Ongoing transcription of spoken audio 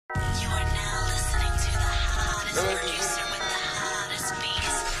producer with the hottest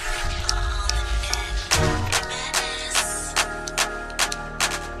beats on the net.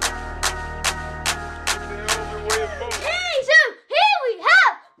 Hey, so here we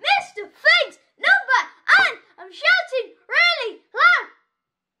have Mr. Feng's number, and I'm shouting really loud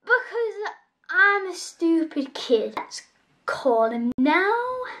because I'm a stupid kid. Let's call him now.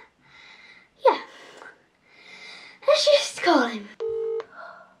 Yeah, let's just call him.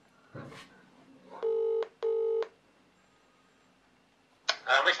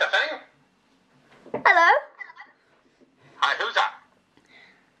 Mr. Feng? Hello, Hi, who's that?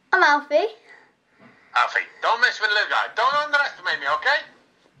 I'm Alfie. Alfie, don't mess with the little guy. Don't underestimate me, okay?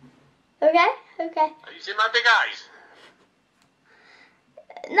 Okay. You see my big eyes?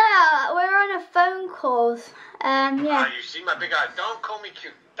 No, we're on a phone call. Yeah. You see my big eyes. Don't call me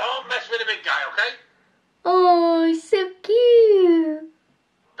cute. Don't mess with the big guy, okay? Oh, so cute.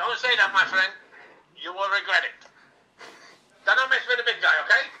 Don't say that, my friend. You will regret it. Don't mess with the big guy,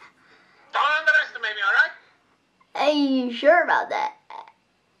 okay? Don't underestimate me, alright? Are you sure about that?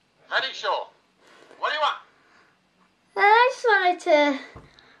 Very sure. What do you want? I just wanted to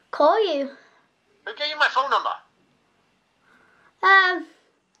call you. Who gave you my phone number?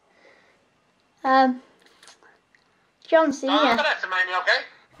 John Don't Senior. underestimate me, okay?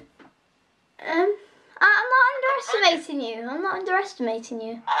 I'm not underestimating you. I'm not underestimating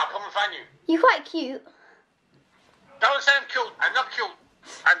you. I'll come and find you. You're quite cute. Don't say I'm cute. I'm not cute.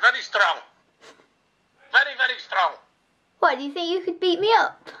 I'm very strong. Very, very strong. What, do you think you could beat me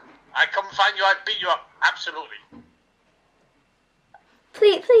up? I come and find you, I beat you up. Absolutely.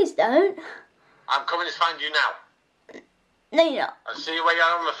 Please don't. I'm coming to find you now. No, you're not. I'll see you when you're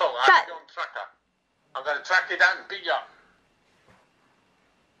on the phone. Track- I'm going to track her. I'm going to track you down and beat you up.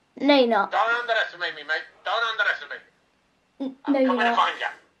 No, you're not. Don't underestimate me, mate. Don't underestimate me. No, I'm you're coming to not. find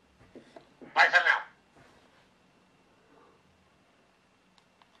you. Bye for now.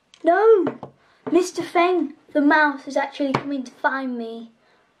 No! Mr. Feng, the mouse, is actually coming to find me.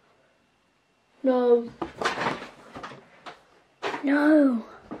 No. No.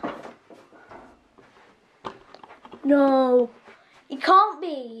 No. It can't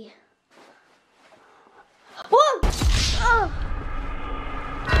be. Whoa! Oh.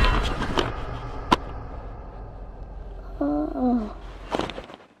 Oh.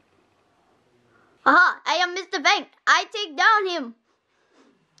 Aha! I am Mr. Feng. I take down him.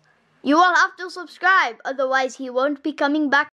 You will have to subscribe, otherwise he won't be coming back.